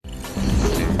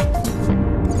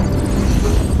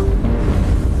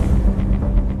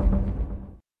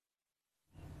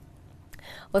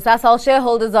Well, Sasol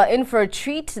shareholders are in for a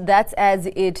treat. That's as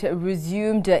it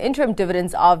resumed interim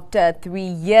dividends after 3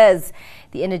 years.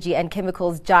 The energy and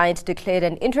chemicals giant declared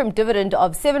an interim dividend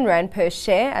of 7 Rand per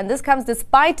share, and this comes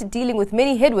despite dealing with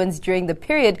many headwinds during the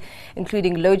period,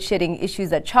 including load shedding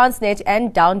issues at Transnet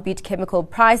and downbeat chemical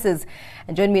prices.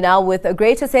 And join me now with a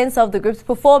greater sense of the group's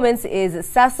performance is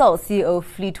Sasol CEO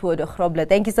Fleetwood Grobler.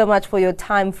 Thank you so much for your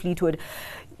time, Fleetwood.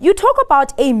 You talk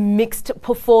about a mixed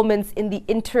performance in the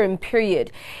interim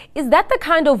period. Is that the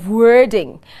kind of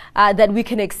wording that we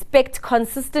can expect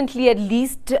consistently, at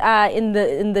least in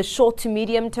the short to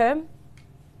medium term?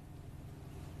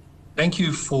 Thank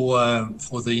you for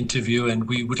the interview, and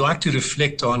we would like to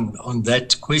reflect on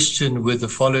that question with the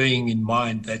following in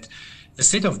mind: that a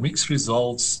set of mixed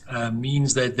results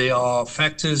means that there are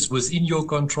factors within your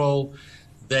control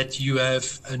that you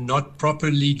have not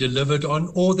properly delivered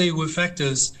on, or there were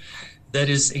factors that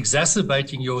is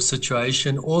exacerbating your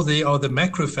situation, or there are the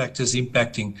macro factors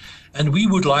impacting. And we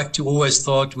would like to always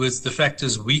start with the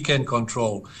factors we can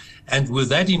control. And with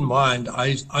that in mind,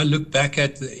 I look back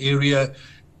at the area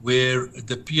where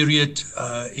the period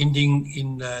ending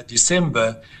in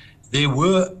December, there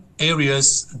were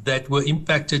areas that were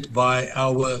impacted by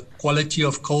our quality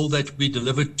of coal that we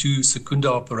delivered to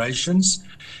Secunda operations.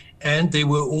 And there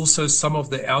were also some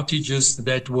of the outages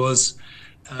that was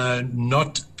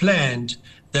not planned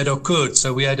that occurred.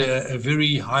 So we had a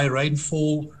very high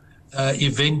rainfall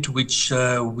event, which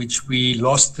we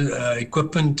lost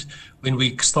equipment when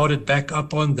we started back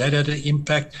up on. That had an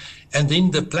impact. And then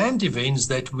the planned events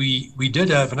that we did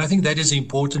have, and I think that is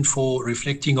important for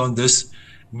reflecting on this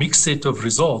mixed set of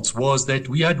results, was that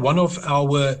we had one of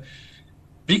our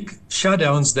big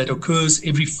shutdowns that occurs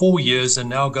every 4 years, and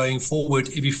now going forward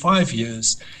every 5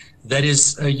 years. That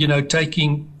is,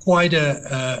 taking quite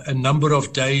a number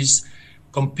of days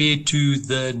compared to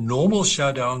the normal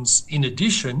shutdowns in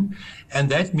addition. And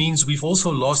that means we've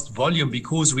also lost volume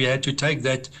because we had to take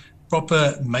that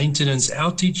proper maintenance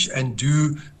outage and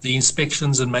do the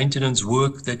inspections and maintenance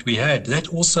work that we had. That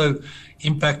also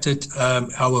impacted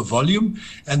our volume.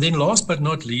 And then last but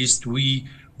not least, we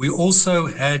also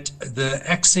had the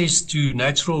access to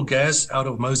natural gas out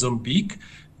of Mozambique.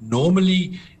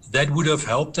 Normally, that would have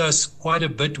helped us quite a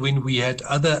bit when we had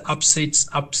other upsets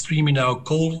upstream in our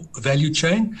coal value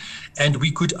chain. And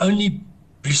we could only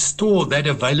restore that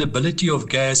availability of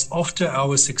gas after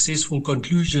our successful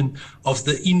conclusion of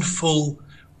the infill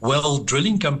well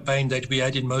drilling campaign that we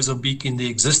had in Mozambique in the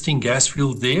existing gas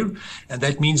field there. And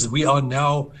that means we are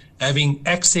now having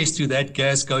access to that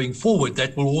gas going forward.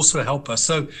 That will also help us.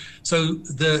 So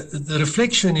the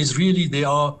reflection is really there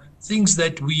are things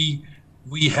that we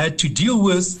had to deal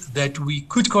with that we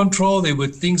could control. There were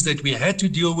things that we had to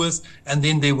deal with, and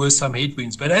then there were some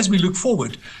headwinds. But as we look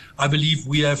forward, I believe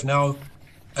we have now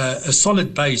a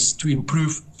solid base to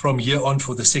improve from here on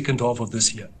for the second half of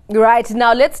this year. Right.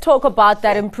 Now, let's talk about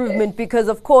that improvement, because,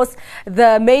 of course,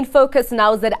 the main focus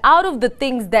now is that out of the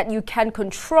things that you can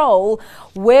control,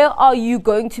 where are you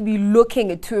going to be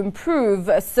looking to improve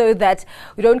so that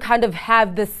we don't kind of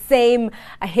have the same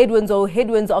headwinds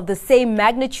of the same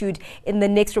magnitude in the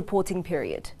next reporting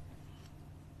period?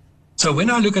 So when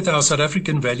I look at our South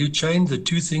African value chain, the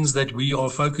two things that we are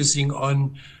focusing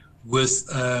on with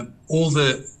all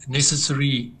the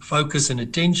necessary focus and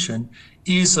attention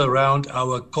is around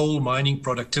our coal mining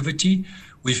productivity.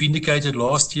 We've indicated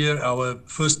last year our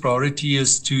first priority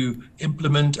is to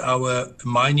implement our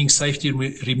mining safety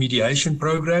remediation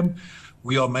program.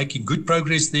 We are making good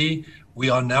progress there.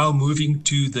 We are now moving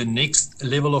to the next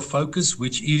level of focus,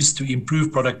 which is to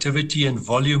improve productivity and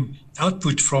volume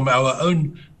output from our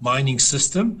own mining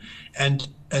system. And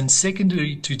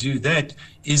secondary to do that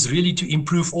is really to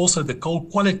improve also the coal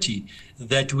quality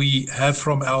that we have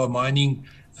from our mining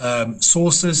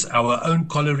sources, our own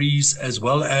collieries, as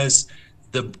well as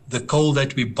the coal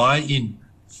that we buy in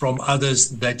from others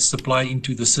that supply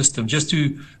into the system. Just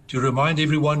to remind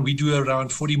everyone, we do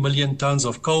around 40 million tons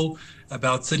of coal.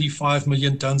 About 35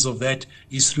 million tons of that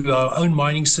is through our own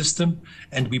mining system,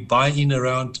 and we buy in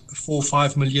around 4 or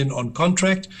 5 million on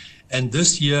contract. And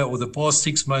this year, or the past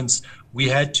 6 months, we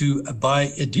had to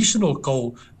buy additional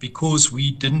coal because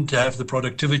we didn't have the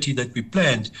productivity that we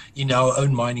planned in our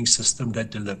own mining system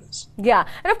that delivers. Yeah.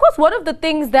 And of course, one of the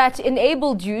things that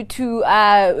enabled you to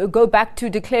go back to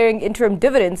declaring interim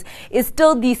dividends is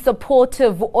still the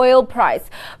supportive oil price.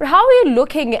 But how are you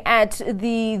looking at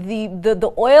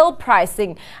the oil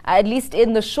pricing, at least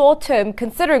in the short term,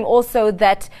 considering also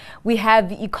that we have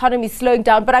the economy slowing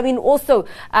down? But I mean, also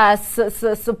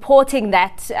supporting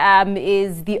that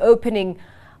is the opening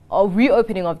or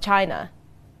reopening of China.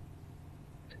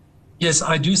 Yes,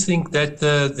 I do think that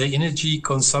the energy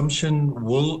consumption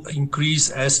will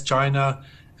increase as China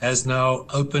has now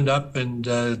opened up and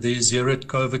the zero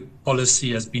COVID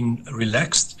policy has been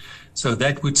relaxed. So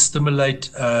that would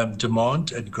stimulate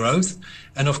demand and growth.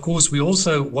 And of course, we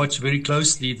also watch very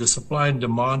closely the supply and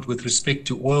demand with respect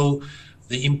to oil,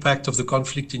 the impact of the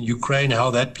conflict in Ukraine, how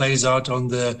that plays out on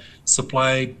the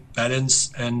supply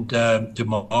balance and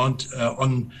demand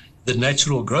on the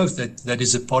natural growth that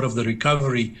is a part of the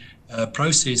recovery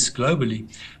process globally.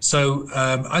 So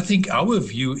I think our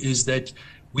view is that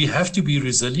we have to be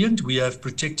resilient. We have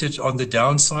protected on the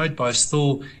downside by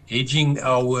still hedging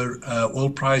our oil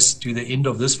price to the end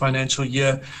of this financial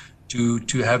year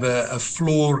to have a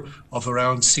floor of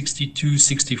around $62,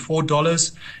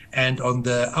 $64. And on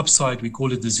the upside, we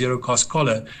call it the zero cost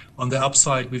collar. On the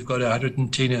upside, we've got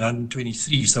 110 and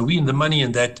 123. So we're in the money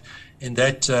in that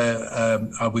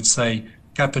I would say,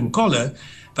 cap and collar.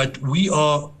 But we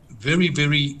are very,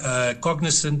 very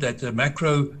cognizant that the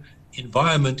macro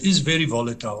environment is very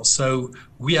volatile. So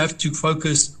we have to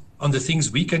focus on the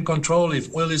things we can control.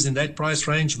 If oil is in that price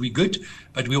range, we're good.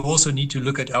 But we also need to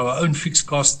look at our own fixed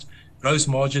cost, gross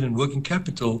margin and working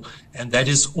capital. And that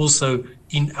is also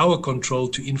in our control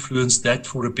to influence that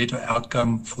for a better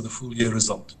outcome for the full year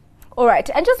result. All right.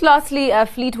 And just lastly,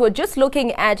 Fleetwood, just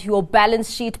looking at your balance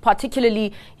sheet,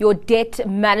 particularly your debt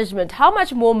management, how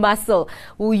much more muscle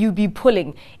will you be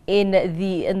pulling in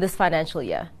this financial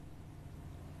year?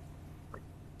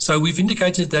 So we've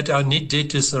indicated that our net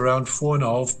debt is around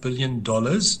 $4.5 billion.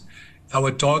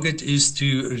 Our target is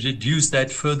to reduce that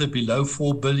further below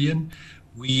 $4 billion.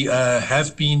 We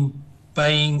have been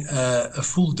paying a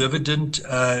full dividend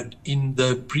in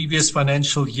the previous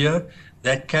financial year.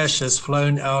 That cash has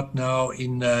flown out now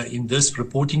in this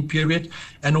reporting period,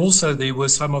 and also there were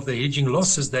some of the hedging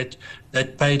losses that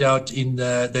paid out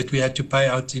that we had to pay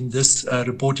out in this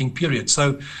reporting period.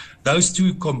 So those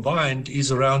two combined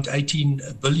is around 18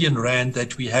 billion rand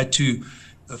that we had to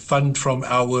fund from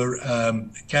our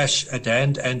cash at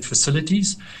hand and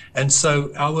facilities. And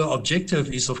so our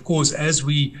objective is, of course, as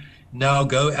we now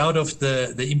go out of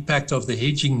the impact of the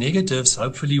hedging negatives,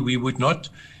 hopefully we would not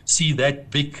see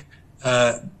that big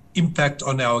impact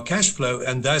on our cash flow,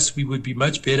 and thus we would be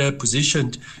much better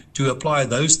positioned to apply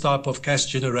those type of cash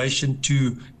generation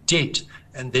to debt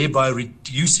and thereby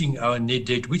reducing our net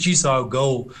debt, which is our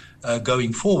goal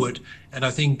going forward. And I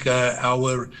think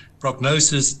our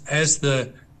prognosis as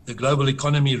the global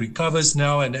economy recovers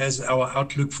now and as our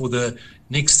outlook for the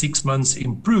next 6 months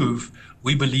improve,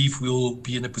 we believe we'll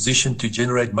be in a position to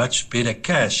generate much better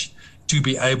cash to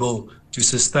be able to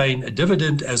sustain a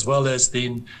dividend as well as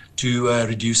then to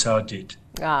reduce our debt.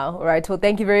 All right. Well,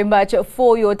 thank you very much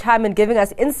for your time and giving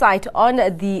us insight on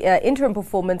the interim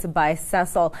performance by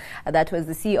Sasol. That was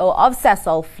the CEO of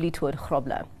Sasol, Fleetwood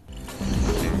Grobler.